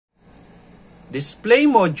Display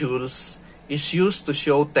modules is used to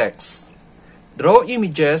show text, draw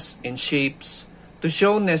images and shapes to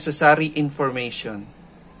show necessary information.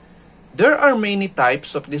 There are many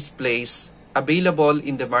types of displays available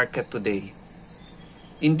in the market today.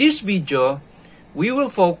 In this video, we will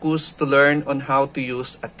focus to learn on how to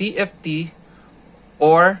use a TFT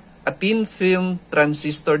or a thin film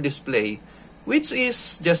transistor display, which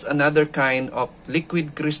is just another kind of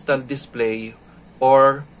liquid crystal display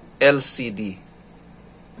or LCD.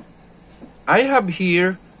 I have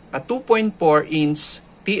here a 2.4-inch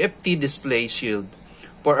TFT display shield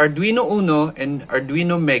for Arduino Uno and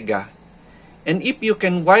Arduino Mega. And if you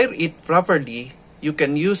can wire it properly, you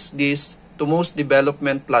can use this to most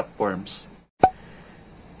development platforms.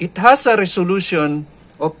 It has a resolution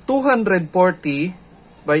of 240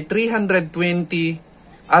 by 320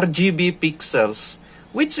 RGB pixels,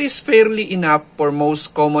 which is fairly enough for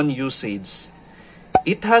most common usage.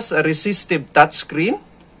 It has a resistive touchscreen.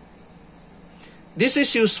 This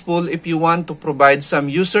is useful if you want to provide some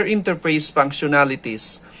user interface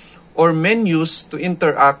functionalities or menus to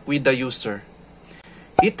interact with the user.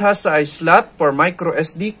 It has a slot for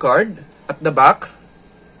microSD card at the back.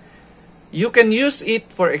 You can use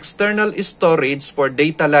it for external storage for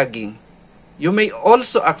data logging. You may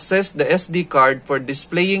also access the SD card for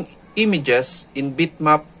displaying images in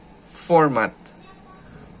bitmap format.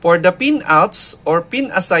 For the pinouts or pin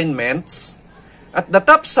assignments, at the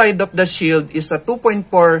top side of the shield is a 2.4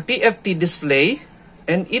 TFT display,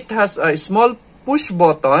 and it has a small push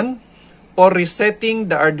button for resetting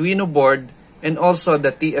the Arduino board and also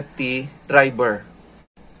the TFT driver.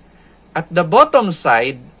 At the bottom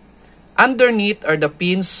side, underneath are the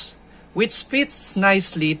pins which fits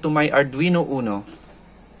nicely to my Arduino Uno.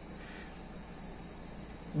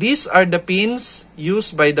 These are the pins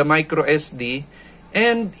used by the microSD,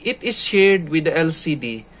 and it is shared with the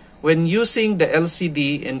LCD when using the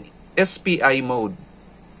LCD in SPI mode.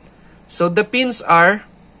 So the pins are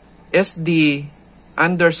SD_SCK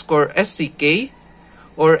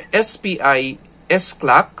or SPI S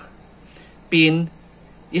clock. Pin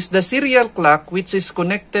is the serial clock which is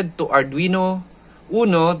connected to Arduino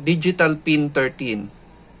Uno digital pin 13.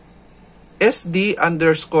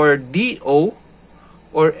 SD_DO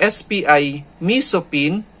or SPI MISO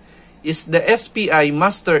pin is the SPI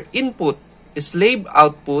master input slave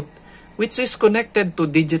output, which is connected to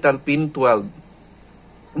digital pin 12.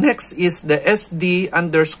 Next is the SD_DI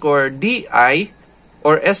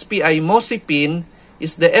or SPI MOSI pin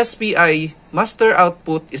is the SPI master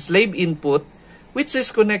output slave input, which is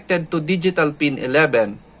connected to digital pin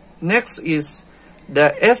 11. Next is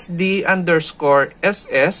the SD_SS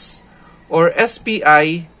or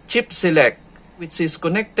SPI chip select, which is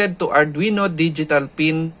connected to Arduino digital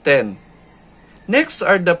pin 10. Next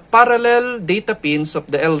are the parallel data pins of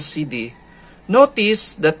the LCD.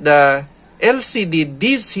 Notice that the LCD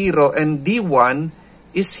D0 and D1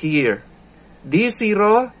 is here.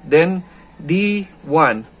 D0, then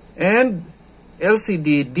D1. And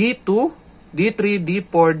LCD D2, D3,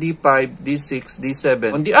 D4, D5, D6,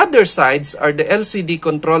 D7. On the other sides are the LCD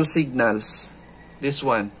control signals. This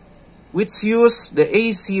one, which use the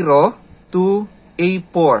A0 to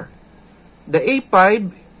A4. The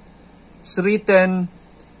A5 is written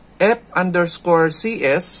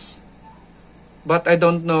F_CS, but I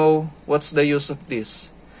don't know what's the use of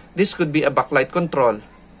this. This could be a backlight control,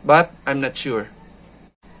 but I'm not sure.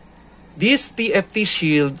 This TFT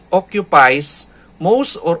shield occupies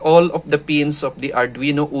most or all of the pins of the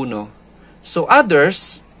Arduino Uno, so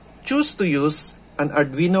others choose to use an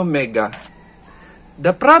Arduino Mega.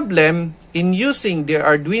 The problem in using the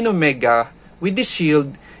Arduino Mega with the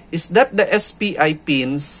shield is that the SPI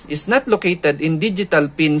pins is not located in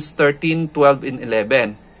digital pins 13, 12, and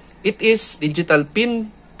 11. It is digital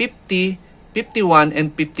pin 50, 51,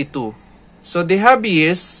 and 52. So the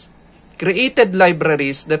hobbyist created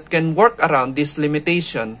libraries that can work around this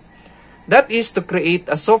limitation. That is to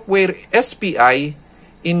create a software SPI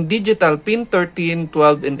in digital pin 13,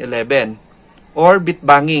 12, and 11, or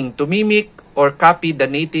bitbanging to mimic or copy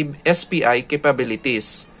the native SPI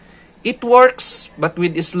capabilities. It works but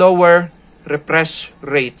with slower refresh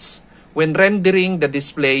rates when rendering the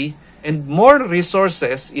display, and more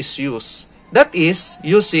resources is used. That is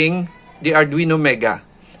using the Arduino Mega.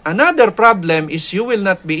 Another problem is you will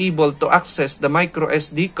not be able to access the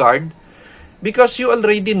microSD card because you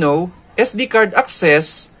already know SD card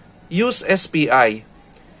access use SPI.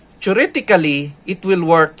 Theoretically, it will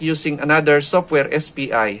work using another software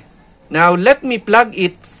SPI. Now, let me plug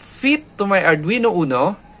it fit to my Arduino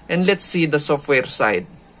Uno and let's see the software side.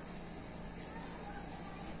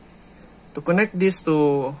 To connect this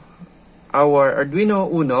to our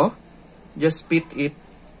Arduino Uno, just fit it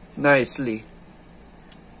nicely,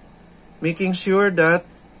 making sure that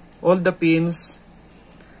all the pins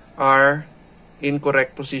are in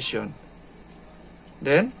correct position.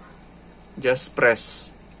 Then just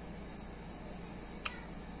press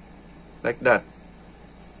like that.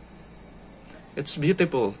 It's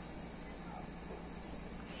beautiful.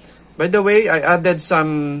 By the way, I added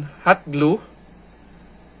some hot glue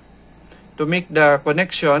to make the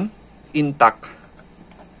connection intact.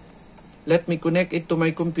 Let me connect it to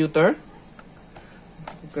my computer.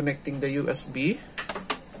 Connecting the USB.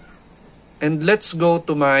 And let's go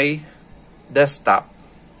to my desktop.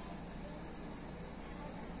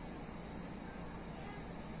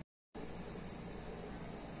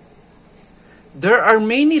 There are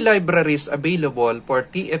many libraries available for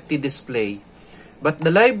TFT display, but the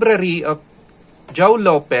library of João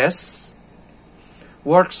Lopez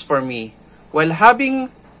works for me, while having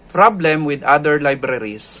problem with other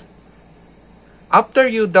libraries. After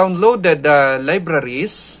you downloaded the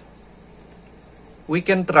libraries, we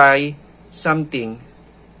can try something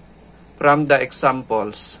from the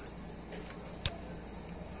examples.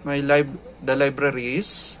 The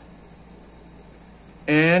libraries,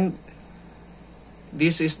 and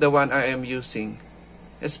this is the one I am using,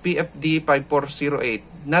 SPFD5408,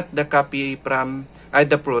 not the copy from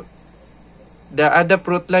Adafruit. The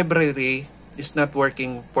Adafruit library is not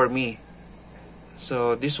working for me.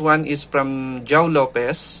 So this one is from João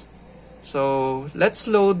Lopez. So let's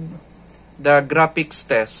load the graphics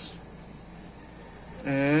test.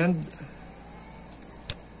 And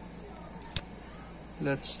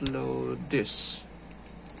let's load this.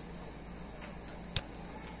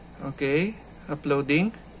 Okay,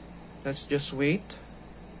 uploading. Let's just wait.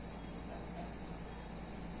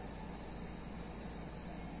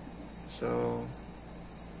 So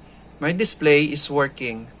my display is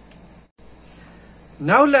working.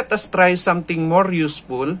 Now let us try something more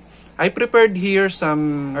useful. I prepared here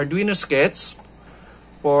some Arduino sketch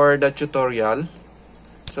for the tutorial.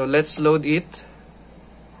 So let's load it.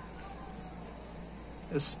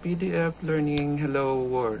 PDF Learning Hello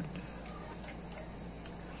World.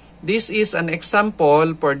 This is an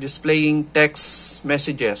example for displaying text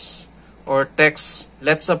messages or text.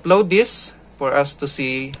 Let's upload this for us to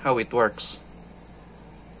see how it works.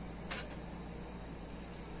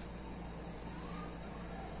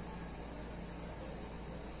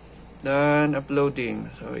 Done uploading.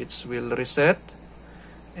 So it will reset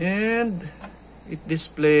and it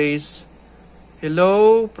displays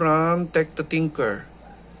hello from Tech to Tinker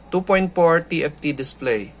 2.4 TFT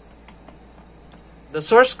display. The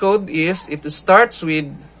source code is, it starts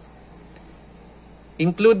with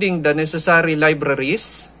including the necessary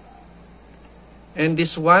libraries, and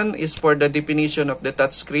this one is for the definition of the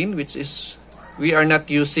touchscreen, which is we are not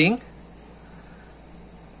using.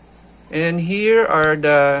 And here are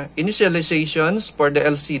the initializations for the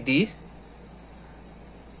LCD.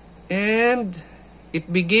 And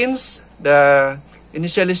it begins the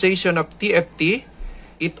initialization of TFT.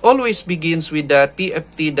 It always begins with the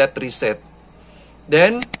TFT.reset.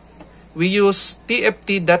 Then we use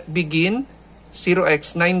TFT.begin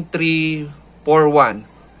 0x9341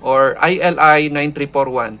 or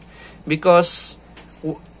ILI9341 because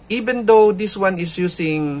even though this one is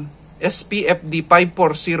using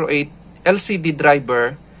SPFD5408 LCD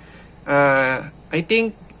driver, I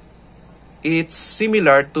think it's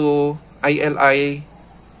similar to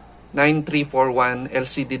ILI9341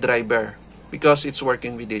 LCD driver because it's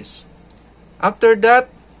working with this. After that,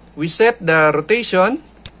 we set the rotation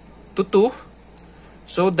to 2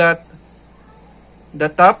 so that the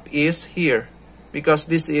top is here because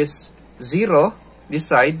this is 0, this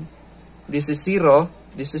side, this is 0,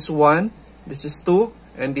 this is 1, this is 2,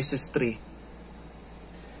 and this is 3.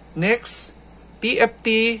 Next,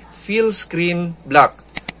 TFT fill screen black.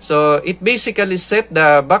 So it basically set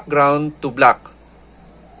the background to black.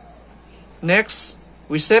 Next,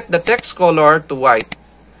 we set the text color to white.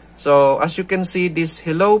 So as you can see, this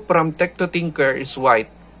hello from Tech to Tinker is white.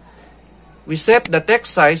 We set the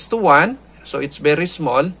text size to 1, so it's very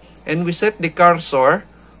small, and we set the cursor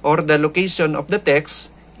or the location of the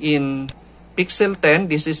text in pixel 10.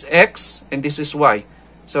 This is X and this is Y.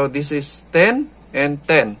 So this is 10 and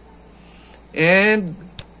 10. And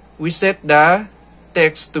we set the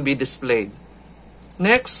text to be displayed.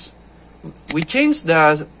 Next, we change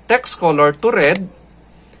the text color to red.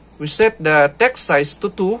 We set the text size to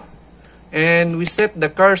 2. And we set the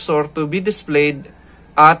cursor to be displayed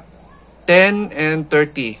at 10 and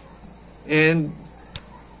 30. And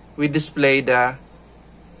we display the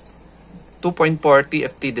 2.4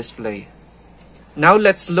 TFT display. Now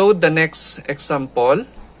let's load the next example.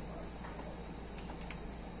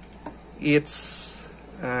 its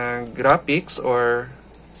graphics or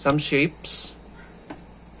some shapes.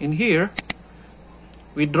 In here,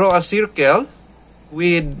 we draw a circle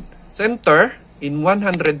with center in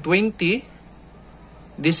 120.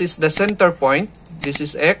 This is the center point. This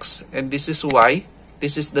is X and this is Y.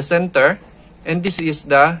 This is the center and this is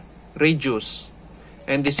the radius.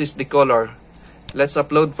 And this is the color. Let's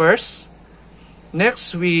upload first.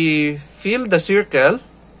 Next, we fill the circle.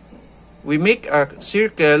 We make a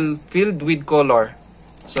circle filled with color.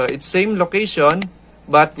 So it's same location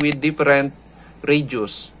but with different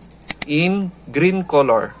radius in green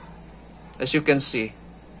color. As you can see,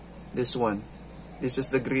 this one. This is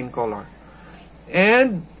the green color.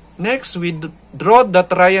 And next, we draw the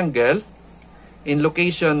triangle in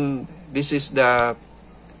location. This is the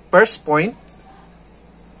first point.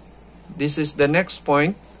 This is the next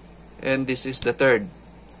point. And this is the third.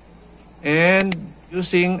 And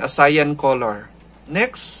using a cyan color.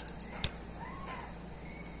 Next,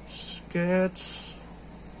 sketch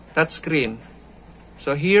touchscreen.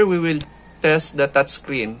 So here we will test the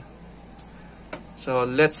touchscreen. So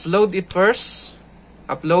let's load it first.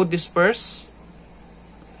 Upload this first.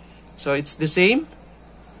 So it's the same.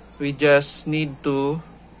 We just need to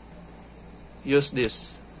use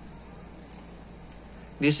this.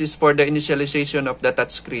 This is for the initialization of the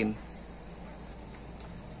touchscreen.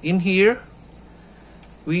 In here,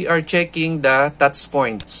 we are checking the touch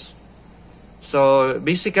points. So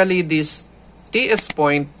basically, this TS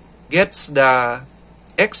point gets the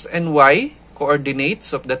X and Y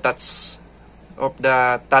coordinates of the touch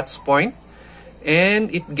point,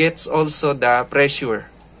 and it gets also the pressure.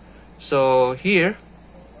 So here,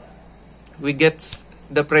 we get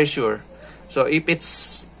the pressure. So if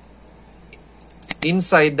it's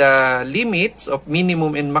inside the limits of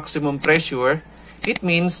minimum and maximum pressure, it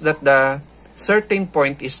means that the certain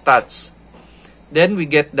point is touched. Then we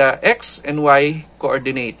get the X and Y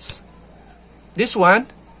coordinates. This one,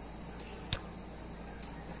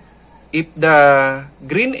 if the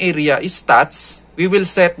green area is touched, we will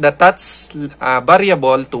set the touch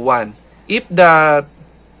variable to 1. If the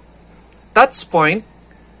touch point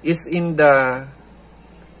is in the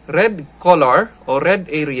red color or red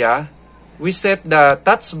area, we set the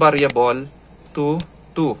touch variable to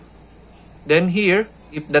 2. Then here,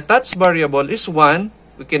 if the touch variable is 1,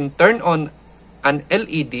 we can turn on an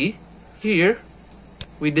LED. Here,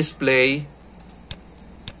 we display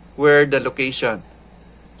where the location.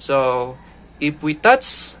 So, if we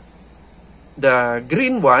touch the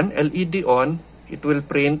green one, LED on, it will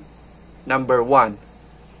print number 1.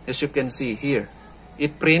 As you can see here,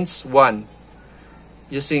 it prints 1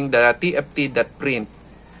 using the TFT.print.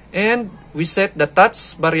 And we set the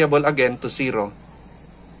touch variable again to 0.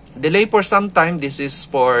 Delay for some time. This is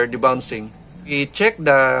for debouncing. We check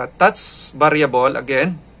the touch variable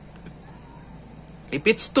again. If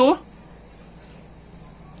it's 2,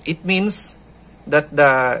 it means that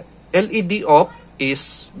the LED off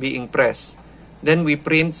is being pressed. Then we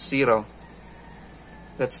print 0.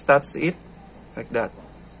 Let's touch it like that.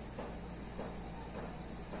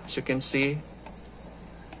 As you can see.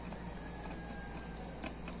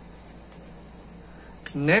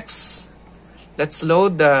 Next, let's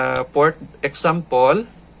load the port example.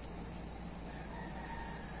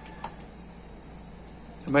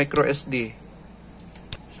 microSD.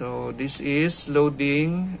 So this is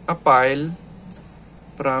loading a file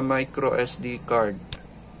from microSD card.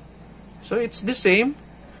 So it's the same,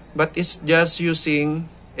 but it's just using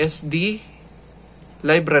SD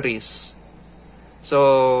libraries.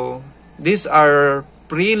 So these are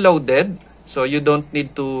preloaded, so you don't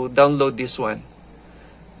need to download this one.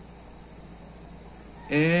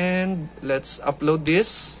 And let's upload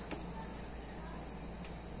this.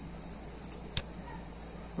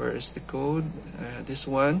 Where is the code? This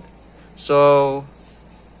one. So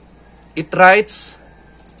it writes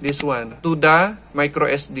this one to the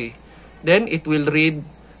microSD. Then it will read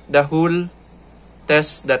the whole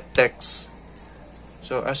test.txt.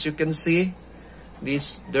 So as you can see,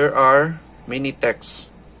 there are many texts.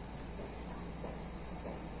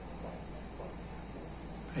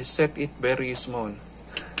 I set it very small.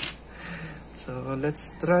 So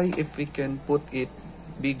let's try if we can put it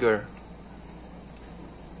bigger.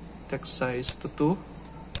 Text size to 2.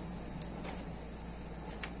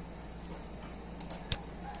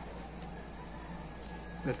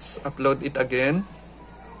 Let's upload it again.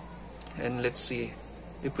 And let's see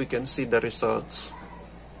if we can see the results.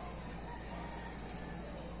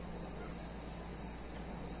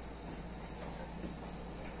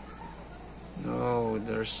 No,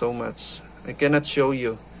 there's so much. I cannot show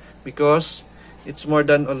you because it's more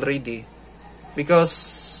than already.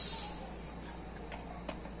 Because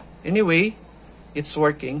Anyway, it's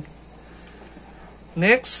working.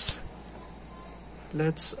 Next,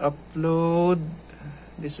 let's upload.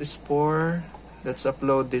 This is for, let's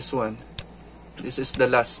upload this one. This is the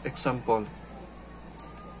last example.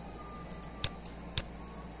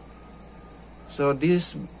 So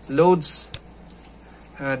this loads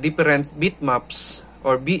different bitmaps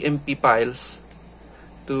or BMP files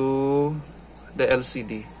to the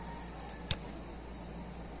LCD.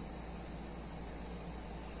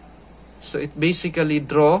 So it basically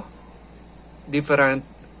draw different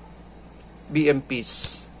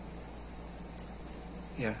BMPs.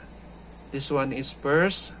 Yeah. This one is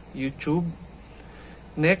first YouTube.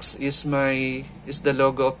 Next is the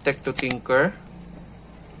logo of Tech to Tinker.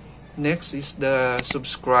 Next is the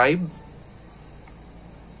subscribe.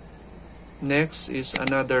 Next is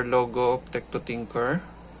another logo of Tech to Tinker.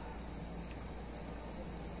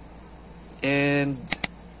 And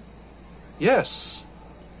yes,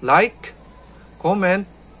 like, comment,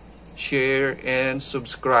 share, and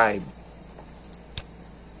subscribe.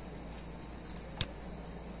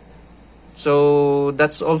 So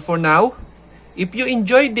that's all for now. If you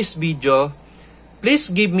enjoyed this video, please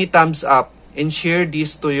give me thumbs up and share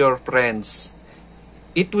this to your friends.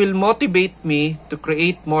 It will motivate me to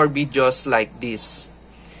create more videos like this.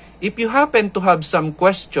 If you happen to have some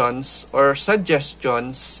questions or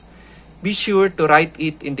suggestions, be sure to write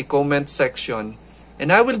it in the comment section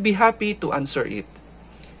and I will be happy to answer it.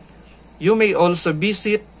 You may also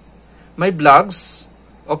visit my blogs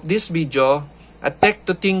of this video at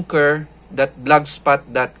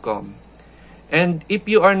techtotinker.blogspot.com. And if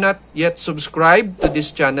you are not yet subscribed to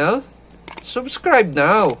this channel, subscribe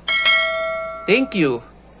now. Thank you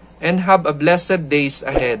and have a blessed days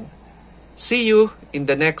ahead. See you in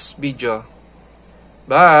the next video.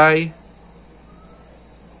 Bye!